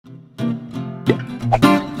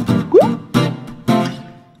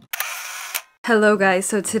Hello guys,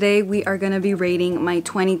 so today we are gonna be rating my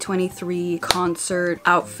 2023 concert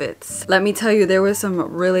outfits. Let me tell you, there was some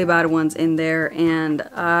really bad ones in there and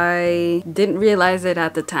I didn't realize it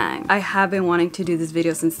at the time. I have been wanting to do this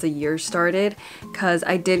video since the year started because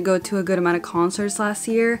I did go to a good amount of concerts last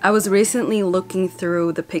year. I was recently looking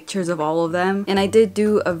through the pictures of all of them and I did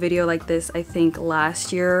do a video like this I think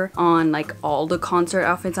last year on like all the concert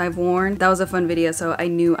outfits I've worn. That was a fun video, so I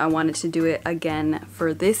knew I wanted to do it again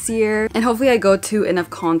for this year, and hopefully I go to enough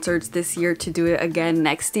concerts this year to do it again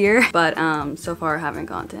next year, but so far I haven't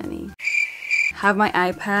gone to any. Have my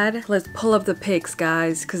iPad. Let's pull up the pics,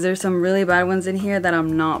 guys, because there's some really bad ones in here that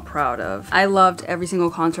I'm not proud of. I loved every single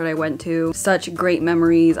concert I went to. Such great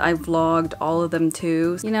memories. I vlogged all of them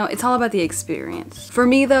too. You know, it's all about the experience. For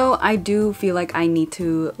me though, I do feel like I need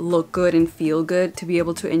to look good and feel good to be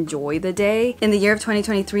able to enjoy the day. In the year of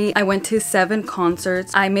 2023, I went to 7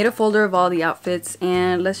 concerts. I made a folder of all the outfits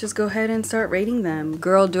and let's just go ahead and start rating them.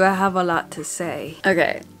 Girl, do I have a lot to say.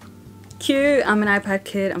 Okay. Cute. I'm an iPad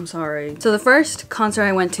kid, I'm sorry. So the first concert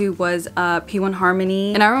I went to was P1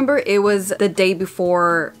 Harmony, and I remember it was the day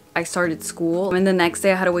before I started school, and the next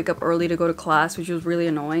day I had to wake up early to go to class, which was really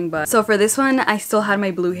annoying. But so for this one, I still had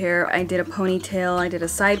my blue hair. I did a ponytail, I did a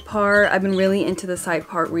side part. I've been really into the side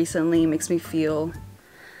part recently. It makes me feel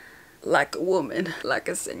like a woman, like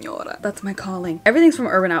a senora. That's my calling. Everything's from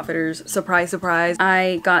Urban Outfitters. Surprise, surprise.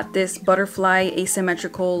 I got this butterfly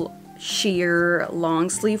asymmetrical sheer long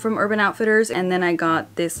sleeve from Urban Outfitters, and then I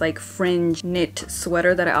got this like fringe knit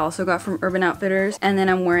sweater that I also got from Urban Outfitters, and then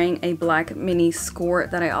I'm wearing a black mini skirt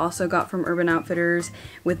that I also got from Urban Outfitters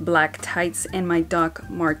with black tights and my Doc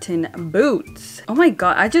Marten boots. Oh my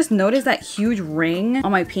god, I just noticed that huge ring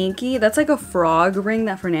on my pinky. That's like a frog ring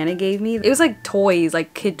that Fernanda gave me. It was like toys,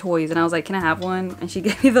 like kid toys, and I was like, can I have one? And she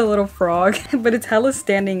gave me the little frog but it's hella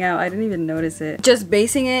standing out. I didn't even notice it. Just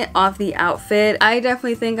basing it off the outfit, I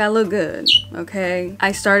definitely think I look good. Okay,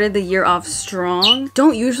 I started the year off strong.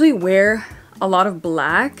 Don't usually wear a lot of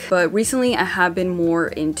black, but recently I have been more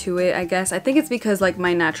into it, I guess. I think it's because like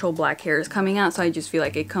my natural black hair is coming out, so I just feel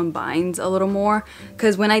like it combines a little more,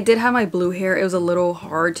 because when I did have my blue hair it was a little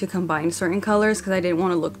hard to combine certain colors because I didn't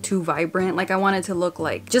want to look too vibrant. Like I wanted to look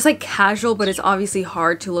like just like casual, but it's obviously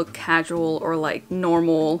hard to look casual or like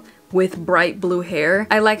normal with bright blue hair.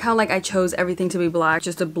 I like how like I chose everything to be black,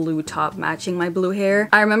 just a blue top matching my blue hair.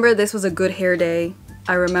 I remember this was a good hair day.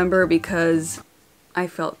 I remember because I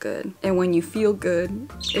felt good, and when you feel good,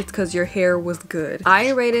 it's because your hair was good.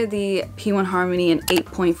 I rated the P1 Harmony an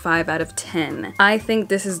 8.5 out of 10. I think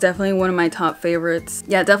this is definitely one of my top favorites.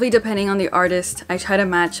 Yeah, definitely depending on the artist. I try to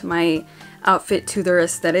match my outfit to their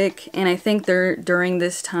aesthetic, and I think during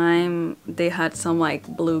this time they had some like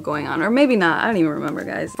blue going on, or maybe not. I don't even remember,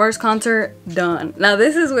 guys. First concert done. Now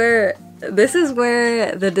this is where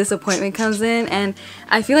the disappointment comes in, and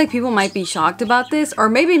I feel like people might be shocked about this, or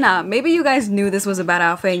maybe not. Maybe you guys knew this was a bad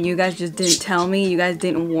outfit and you guys just didn't tell me. You guys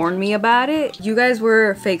didn't warn me about it. You guys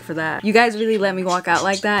were fake for that. You guys really let me walk out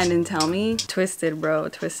like that and didn't tell me. Twisted, bro,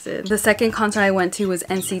 twisted. The second concert I went to was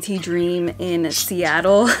NCT Dream in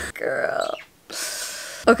Seattle. Girl.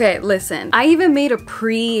 Okay, listen, I even made a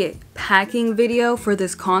pre-packing video for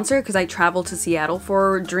this concert because I traveled to Seattle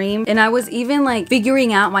for Dream, and I was even like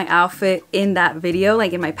figuring out my outfit in that video,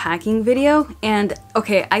 like in my packing video. And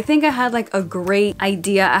okay, I think I had like a great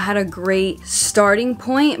idea. I had a great starting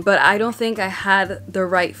point, but I don't think I had the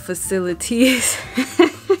right facilities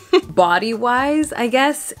body wise, I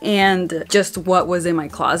guess, and just what was in my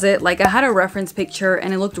closet. Like I had a reference picture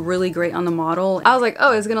and it looked really great on the model. I was like,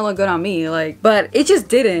 oh, it's gonna look good on me, like, but it just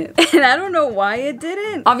didn't. And I don't know why it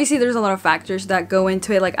didn't. Obviously there's a lot of factors that go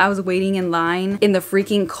into it. Like I was waiting in line in the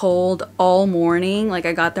freaking cold all morning. Like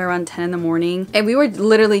I got there around 10 in the morning and we were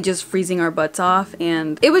literally just freezing our butts off,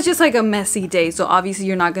 and it was just like a messy day. So obviously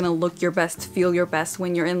you're not gonna look your best, feel your best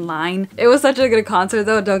when you're in line. It was such a good concert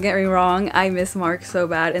though, don't get me wrong. I miss Mark so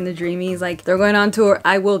bad and the Dreamies. Like they're going on tour.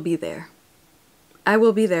 I will be there. I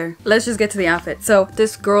will be there. Let's just get to the outfit. So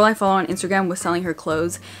this girl I follow on Instagram was selling her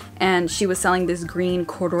clothes, and she was selling this green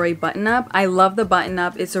corduroy button up. I love the button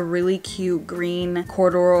up. It's a really cute green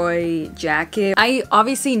corduroy jacket. I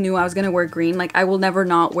obviously knew I was gonna wear green. Like I will never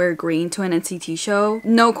not wear green to an NCT show.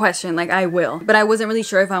 No question, like I will. But I wasn't really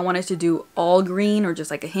sure if I wanted to do all green or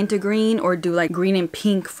just like a hint of green, or do like green and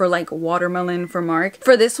pink for like watermelon for Mark.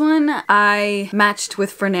 For this one, I matched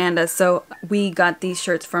with Fernanda. So we got these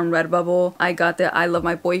shirts from Redbubble. I got the the I Love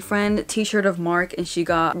My Boyfriend t-shirt of Mark and she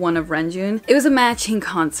got one of Renjun. It was a matching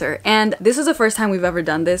concert, and this is the first time we've ever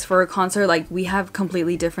done this for a concert. Like, we have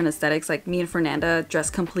completely different aesthetics. Like, me and Fernanda dress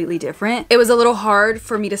completely different. It was a little hard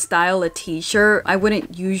for me to style a t-shirt. I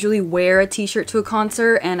wouldn't usually wear a t-shirt to a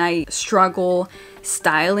concert, and I struggle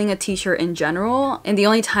styling a t-shirt in general, and the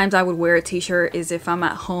only times I would wear a t-shirt is if I'm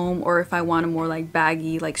at home or if I want a more like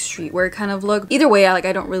baggy, like streetwear kind of look. Either way, I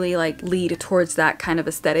don't really like lead towards that kind of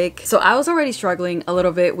aesthetic, so I was already struggling a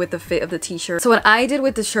little bit with the fit of the t-shirt. So what I did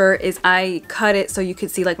with the shirt is I cut it so you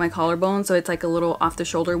could see like my collarbone, so it's like a little off the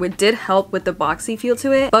shoulder, which did help with the boxy feel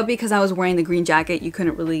to it, but because I was wearing the green jacket you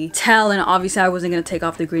couldn't really tell, and obviously I wasn't gonna take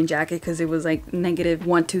off the green jacket because it was like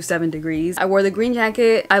 -127 degrees. I wore the green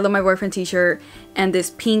jacket, I Love My Boyfriend t-shirt, and this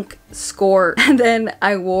pink skirt, and then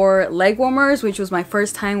I wore leg warmers, which was my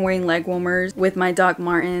first time wearing leg warmers, with my Doc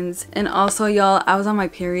Martens. And also, y'all, I was on my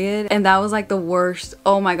period, and that was like the worst.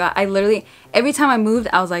 Oh my god, I literally, every time I moved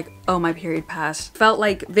I was like, oh, my period passed. Felt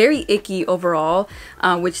like very icky overall,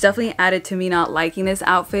 which definitely added to me not liking this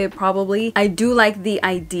outfit. Probably I do like the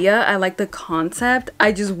idea, I like the concept,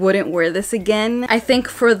 I just wouldn't wear this again. I think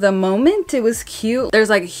for the moment it was cute. There's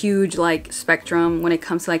like a huge like spectrum when it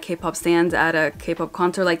comes to like K-pop stands at a K-pop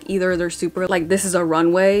concert. Like, either they're super like this is a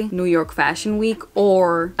runway, New York Fashion Week,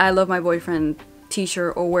 or I Love My Boyfriend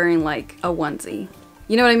t-shirt, or wearing like a onesie.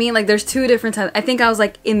 You know what I mean? Like, there's two different types. I think I was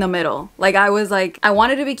like in the middle. Like, I was like, I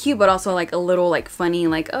wanted to be cute but also like a little like funny,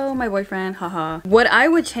 like, oh, my boyfriend, haha. What I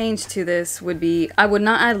would change to this would be, I would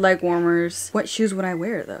not add leg warmers. What shoes would I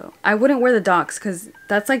wear though? I wouldn't wear the Docs because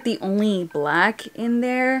that's like the only black in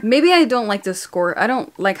there. Maybe I don't like the skirt. I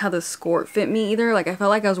don't like how the skirt fit me either. Like, I felt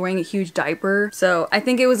like I was wearing a huge diaper. So I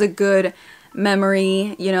think it was a good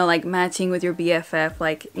memory, you know, like matching with your BFF.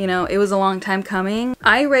 Like, you know, it was a long time coming.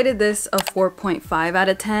 I rated this a 4.5 out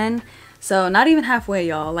of 10. So not even halfway,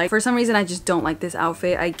 y'all. Like, for some reason I just don't like this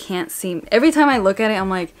outfit. I can't seem, every time I look at it I'm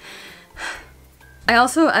like I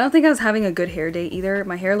don't think I was having a good hair day either.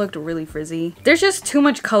 My hair looked really frizzy. There's just too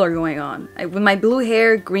much color going on. With my blue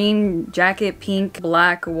hair, green jacket, pink,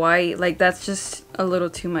 black, white, like that's just a little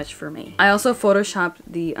too much for me. I also photoshopped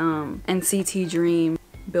the NCT Dream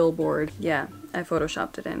billboard. Yeah, I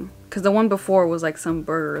photoshopped it in because the one before was like some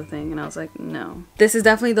burger thing and I was like, no. This is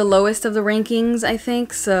definitely the lowest of the rankings, I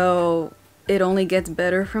think, so it only gets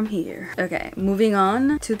better from here. Okay, moving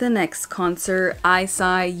on to the next concert,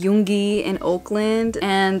 ISAI Yoongi in Oakland,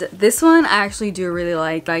 and this one I actually do really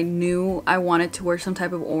like. I knew I wanted to wear some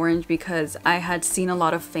type of orange because I had seen a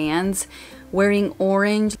lot of fans wearing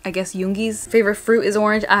orange. I guess Yoongi's favorite fruit is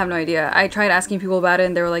orange. I have no idea. I tried asking people about it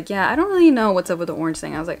and they were like, yeah, I don't really know what's up with the orange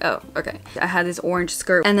thing. I was like, oh, okay. I had this orange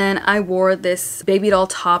skirt and then I wore this baby doll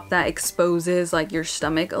top that exposes like your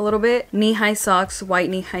stomach a little bit. Knee-high socks, white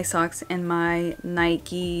knee-high socks, and my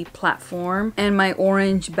Nike platform and my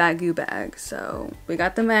orange Baggu bag. So we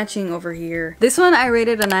got the matching over here. This one I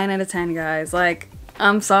rated a 9 out of 10, guys. Like,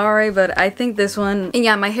 I'm sorry, but I think this one, and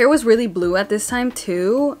yeah, my hair was really blue at this time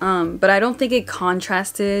too, but I don't think it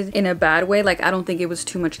contrasted in a bad way. Like, I don't think it was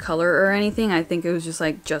too much color or anything. I think it was just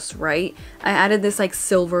like just right. I added this like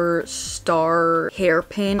silver star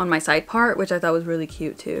hairpin on my side part, which I thought was really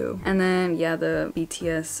cute too. And then yeah, the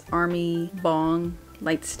BTS Army bong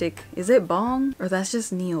light stick. Is it bong? Or that's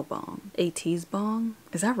just neo bong? AT's bong?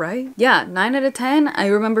 Is that right? Yeah, 9 out of 10. I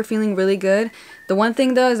remember feeling really good. The one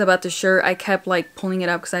thing though is about the shirt. I kept like pulling it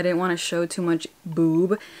up because I didn't want to show too much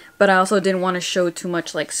boob, but I also didn't want to show too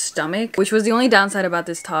much like stomach, which was the only downside about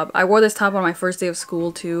this top. I wore this top on my first day of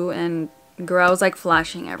school too, and girl, I was like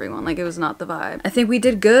flashing everyone. Like, it was not the vibe. I think we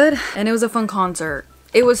did good and it was a fun concert.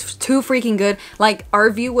 It was too freaking good. Like, our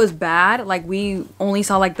view was bad. Like, we only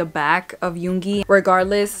saw like the back of Yoongi.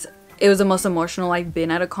 Regardless, it was the most emotional I've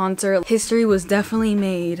been at a concert. History was definitely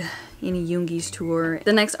made in Yoongi's tour.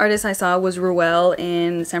 The next artist I saw was Ruel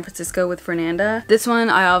in San Francisco with Fernanda. This one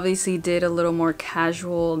I obviously did a little more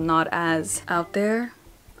casual, not as out there,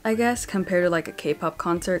 I guess, compared to like a K-pop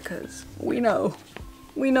concert, because we know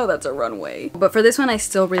that's a runway. But for this one I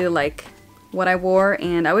still really like what I wore,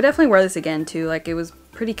 and I would definitely wear this again too. Like, it was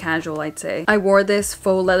pretty casual, I'd say. I wore this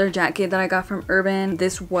faux leather jacket that I got from Urban,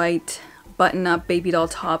 this white button-up baby doll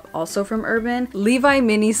top also from Urban, Levi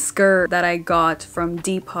mini skirt that I got from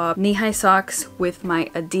Depop, knee-high socks with my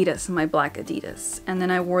Adidas, my black Adidas, and then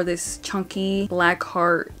I wore this chunky black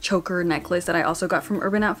heart choker necklace that I also got from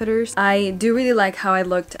Urban Outfitters. I do really like how I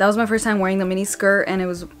looked. That was my first time wearing the mini skirt and it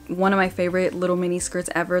was one of my favorite little mini skirts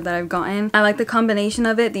ever that I've gotten. I like the combination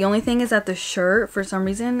of it. The only thing is that the shirt for some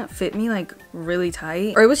reason fit me like really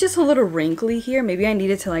tight, or it was just a little wrinkly here. Maybe I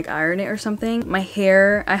needed to like iron it or something. My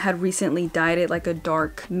hair, I had recently dyed it like a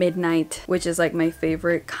dark midnight, which is like my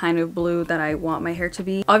favorite kind of blue that I want my hair to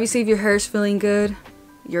be. Obviously, if your hair is feeling good,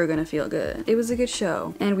 you're gonna feel good. It was a good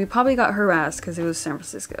show, and we probably got harassed because it was San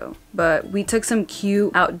Francisco, but we took some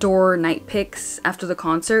cute outdoor night pics after the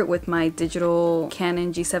concert with my digital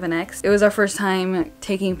Canon G7X. It was our first time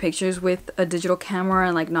taking pictures with a digital camera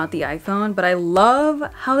and like not the iPhone, but I love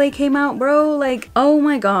how they came out, bro. Like, oh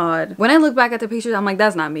my god, when I look back at the pictures, I'm like,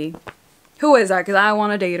 that's not me. Who is that? Because I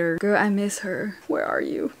want to date her. Girl, I miss her. Where are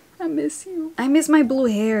you? I miss you. I miss my blue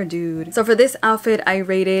hair, dude. So for this outfit, I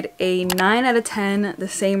rated a 9 out of 10, the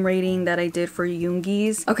same rating that I did for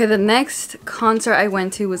Yoongi's. Okay, the next concert I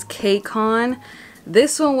went to was K-Con.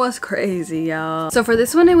 This one was crazy, y'all. So for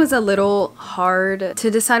this one, it was a little hard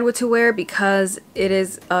to decide what to wear because it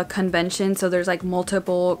is a convention, so there's like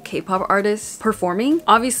multiple K-pop artists performing.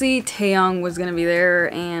 Obviously, Taeyong was gonna be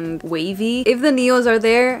there and Wavy. If the Neos are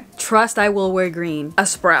there, trust I will wear green. A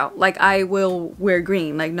Sprout. Like, I will wear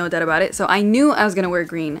green, like no doubt about it. So I knew I was gonna wear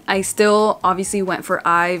green. I still obviously went for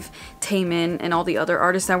IVE, Taemin, and all the other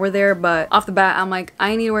artists that were there, but off the bat, I'm like,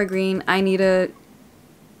 I need to wear green. I need to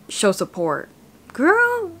show support.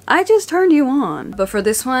 Girl, I just turned you on. But for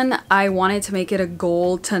this one, I wanted to make it a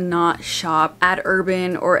goal to not shop at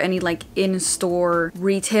Urban or any like in-store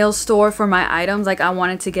retail store for my items. Like, I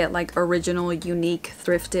wanted to get like original, unique,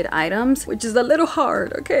 thrifted items, which is a little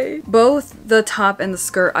hard, okay? Both the top and the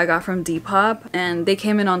skirt I got from Depop, and they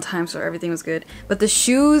came in on time, so everything was good. But the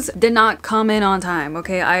shoes did not come in on time,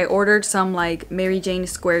 okay? I ordered some like Mary Jane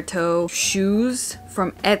square toe shoes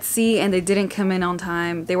from Etsy and they didn't come in on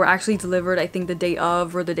time. They were actually delivered, I think, the day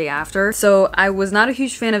of or the day after. So I was not a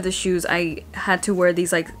huge fan of the shoes. I had to wear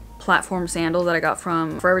these like platform sandals that I got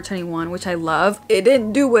from Forever 21, which I love. It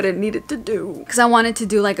didn't do what it needed to do because I wanted to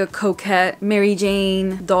do like a coquette Mary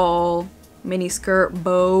Jane doll mini skirt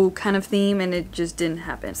bow kind of theme, and it just didn't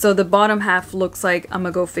happen. So the bottom half looks like I'm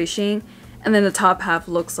gonna go fishing, and then the top half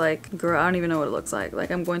looks like, girl, I don't even know what it looks like. Like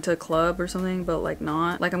I'm going to a club or something, but like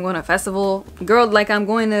not. Like I'm going to a festival. Girl, like I'm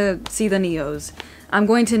going to see the Neos. I'm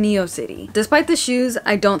going to Neo City. Despite the shoes,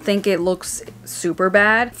 I don't think it looks super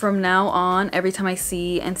bad. From now on, every time I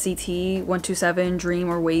see NCT 127, Dream,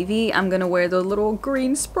 or Wavy, I'm gonna wear the little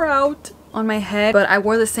green sprout on my head. But I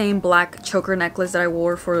wore the same black choker necklace that I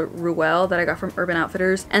wore for Ruel that I got from Urban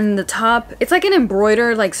Outfitters, and the top, it's like an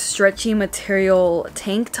embroidered like stretchy material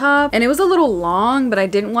tank top, and it was a little long, but I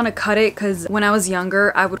didn't want to cut it because when I was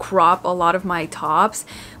younger I would crop a lot of my tops,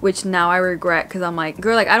 which now I regret because I'm like,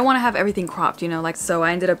 girl, like I don't want to have everything cropped, you know, like. So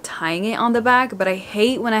I ended up tying it on the back, but I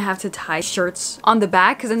hate when I have to tie shirts on the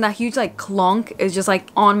back because then that huge like clunk is just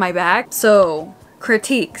like on my back. So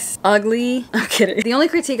critiques. Ugly. I'm kidding. The only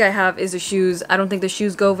critique I have is the shoes. I don't think the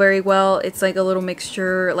shoes go very well. It's like a little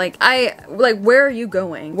mixture. Like, where are you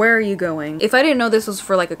going? Where are you going? If I didn't know this was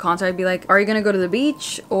for like a concert, I'd be like, are you gonna go to the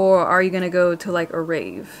beach or are you gonna go to like a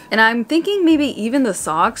rave? And I'm thinking maybe even the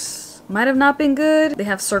socks might have not been good. They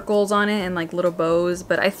have circles on it and like little bows,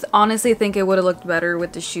 but I honestly think it would have looked better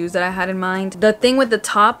with the shoes that I had in mind. The thing with the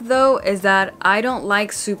top though is that I don't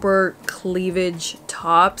like super cleavage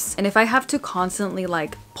tops, and if I have to constantly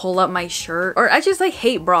like pull up my shirt, or I just like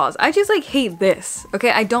hate bras. I just like hate this,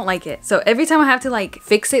 okay? I don't like it. So every time I have to like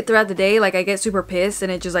fix it throughout the day, like I get super pissed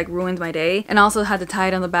and it just like ruins my day. And I also had to tie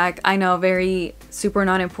it on the back. I know, very super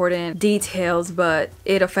not important details, but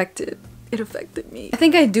it affected me. I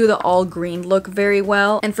think I do the all green look very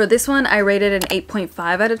well, and for this one I rated an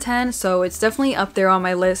 8.5 out of 10, so it's definitely up there on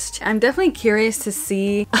my list. I'm definitely curious to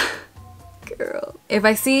see girl, when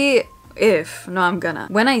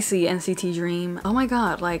I see NCT Dream, oh my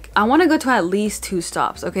god, like I want to go to at least 2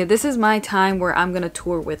 stops. Okay, this is my time where I'm gonna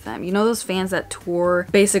tour with them. You know those fans that tour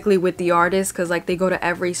basically with the artist because like they go to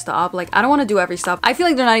every stop? Like I don't want to do every stop. I feel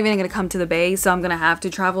like they're not even gonna come to the Bay, so I'm gonna have to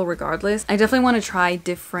travel regardless. I definitely want to try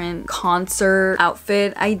different concert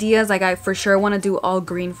outfit ideas. Like I for sure want to do all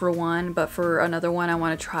green for one, but for another one I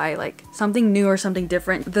want to try like something new or something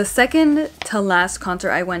different. The second to last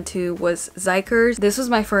concert I went to was Zykers. This was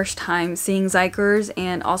my first time seeing Zykers,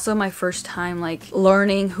 and also my first time like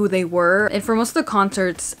learning who they were. And for most of the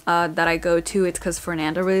concerts that I go to, it's because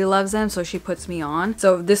Fernanda really loves them, so she puts me on.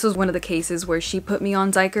 So this was one of the cases where she put me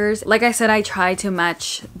on Zykers. Like I said, I try to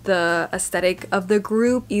match the aesthetic of the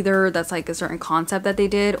group, either that's like a certain concept that they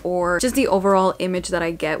did or just the overall image that I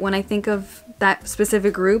get when I think of that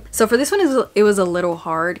specific group. So for this one, it was a little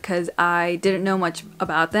hard because I didn't know much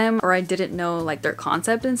about them, or I didn't know like their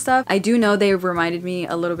concept and stuff. I do know they reminded me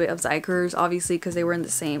a little bit of Zykers, obviously, because they were in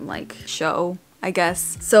the same like show, I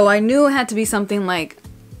guess. So I knew it had to be something like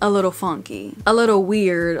a little funky, a little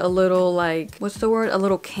weird, a little like, what's the word? A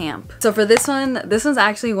little camp. So for this one's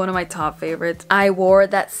actually one of my top favorites. I wore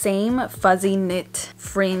that same fuzzy knit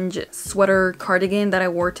fringe sweater cardigan that I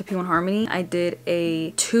wore to P1 Harmony. I did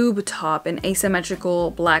a tube top, an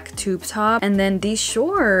asymmetrical black tube top, and then these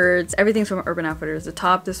shorts, everything's from Urban Outfitters, the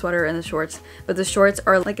top, the sweater, and the shorts, but the shorts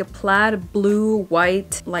are like a plaid blue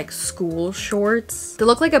white like school shorts. They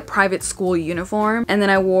look like a private school uniform. And then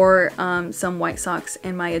I wore some white socks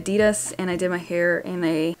and my Adidas, and I did my hair in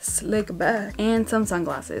a slick back and some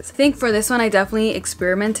sunglasses. I think for this one I definitely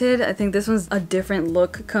experimented. I think this one's a different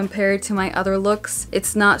look compared to my other looks.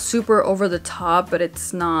 It's not super over the top, but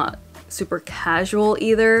it's not super casual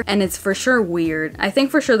either, and it's for sure weird. I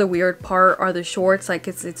think for sure the weird part are the shorts, like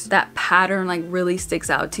it's that pattern like really sticks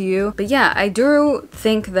out to you. But yeah, I do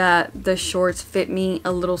think that the shorts fit me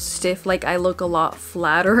a little stiff, like I look a lot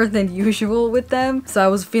flatter than usual with them, so I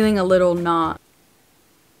was feeling a little not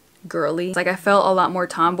girly. Like I felt a lot more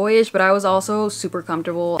tomboyish, but I was also super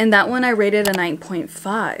comfortable. And that one I rated a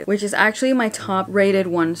 9.5, which is actually my top rated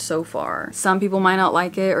one so far. Some people might not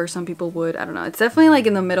like it, or some people would, I don't know. It's definitely like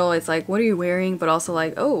in the middle. It's like, what are you wearing? But also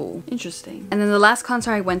like, oh, interesting. And then the last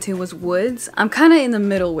concert I went to was Woods. I'm kind of in the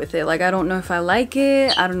middle with it. Like I don't know if I like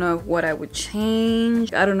it. I don't know what I would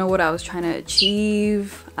change. I don't know what I was trying to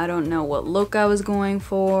achieve. I don't know what look I was going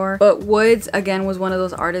for. But Woods again was one of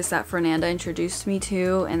those artists that Fernanda introduced me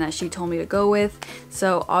to and that she told me to go with,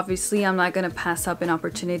 so obviously I'm not gonna pass up an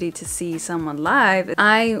opportunity to see someone live.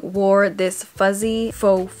 I wore this fuzzy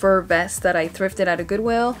faux fur vest that I thrifted at a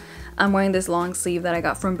Goodwill. I'm wearing this long sleeve that I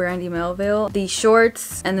got from Brandy Melville. The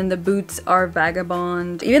shorts and then the boots are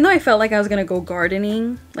Vagabond. Even though I felt like I was gonna go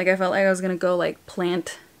gardening, like I felt like I was gonna go like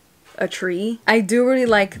plant a tree, I do really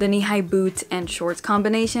like the knee-high boots and shorts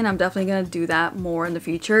combination. I'm definitely gonna do that more in the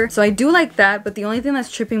future, so I do like that. But the only thing that's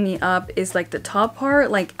tripping me up is like the top part.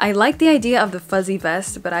 Like I like the idea of the fuzzy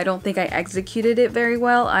vest, but I don't think I executed it very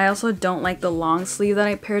well. I also don't like the long sleeve that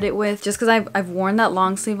I paired it with, just because I've worn that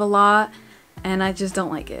long sleeve a lot and I just don't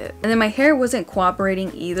like it. And then my hair wasn't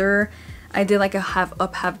cooperating either. I did like a half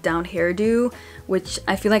up, half down hairdo, which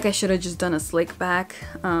I feel like I should have just done a slick back.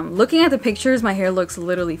 Looking at the pictures, my hair looks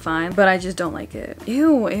literally fine, but I just don't like it.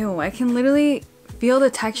 Ew, I can literally feel the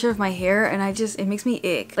texture of my hair and it makes me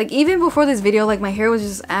ick. Like even before this video, like my hair was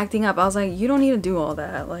just acting up. I was like, you don't need to do all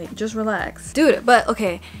that, like just relax. Dude, but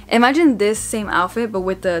okay, imagine this same outfit, but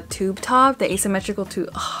with the tube top, the asymmetrical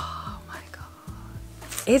tube.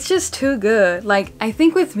 It's just too good. Like I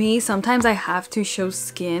think with me sometimes I have to show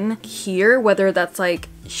skin here, whether that's like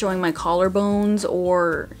showing my collarbones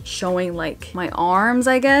or showing like my arms,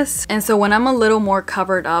 I guess. And so when I'm a little more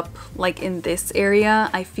covered up like in this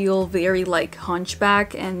area, I feel very like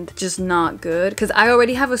hunchback and just not good, because I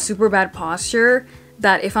already have a super bad posture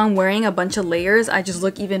that if I'm wearing a bunch of layers, I just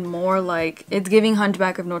look even more like it's giving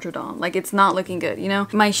Hunchback of Notre Dame. Like it's not looking good, you know?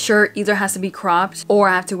 My shirt either has to be cropped or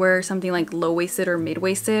I have to wear something like low-waisted or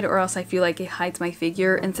mid-waisted, or else I feel like it hides my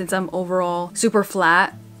figure. And since I'm overall super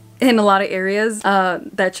flat in a lot of areas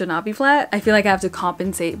that should not be flat, I feel like I have to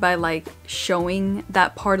compensate by like showing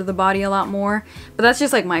that part of the body a lot more. But that's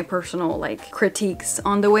just like my personal like critiques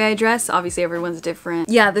on the way I dress. Obviously everyone's different.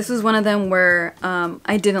 Yeah, this was one of them where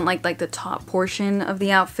I didn't like the top portion of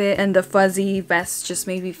the outfit, and the fuzzy vest just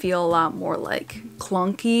made me feel a lot more like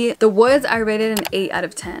clunky. The Woods I rated an 8 out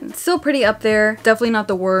of 10. Still pretty up there. Definitely not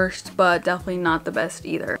the worst, but definitely not the best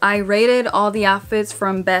either. I rated all the outfits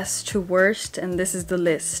from best to worst, and this is the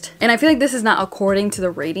list. And I feel like this is not according to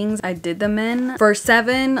the ratings I did them in. For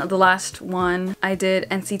 7, the last one, I did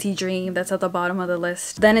NCT Dream. That's at the bottom of the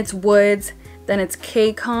list. Then it's Woods. Then it's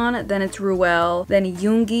K-Con, then it's Ruel, then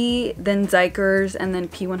Yoongi, then Zykers, and then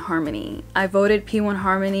P1 Harmony. I voted P1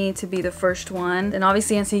 Harmony to be the first one. Then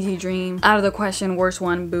obviously NCT Dream, out of the question, worst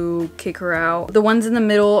one, boo, kick her out. The ones in the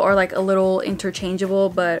middle are like a little interchangeable,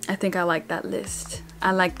 but I think I like that list.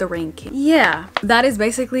 I like the ranking. Yeah, that is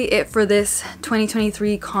basically it for this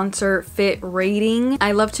 2023 concert fit rating.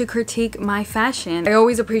 I love to critique my fashion. I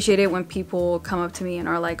always appreciate it when people come up to me and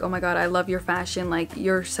are like, oh my god, I love your fashion, like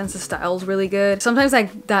your sense of style is really good. Sometimes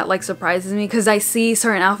like that like surprises me, because I see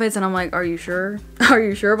certain outfits and I'm like, are you sure? Are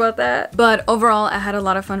you sure about that? But overall, I had a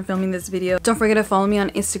lot of fun filming this video. Don't forget to follow me on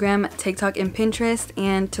Instagram, TikTok, and Pinterest,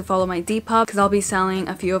 and to follow my Depop, because I'll be selling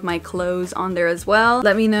a few of my clothes on there as well.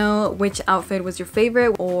 Let me know which outfit was your favorite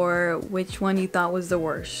or which one you thought was the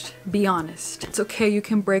worst. Be honest. It's okay, you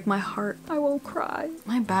can break my heart. I won't cry.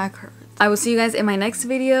 My back hurts. I will see you guys in my next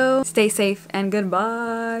video. Stay safe and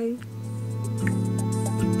goodbye.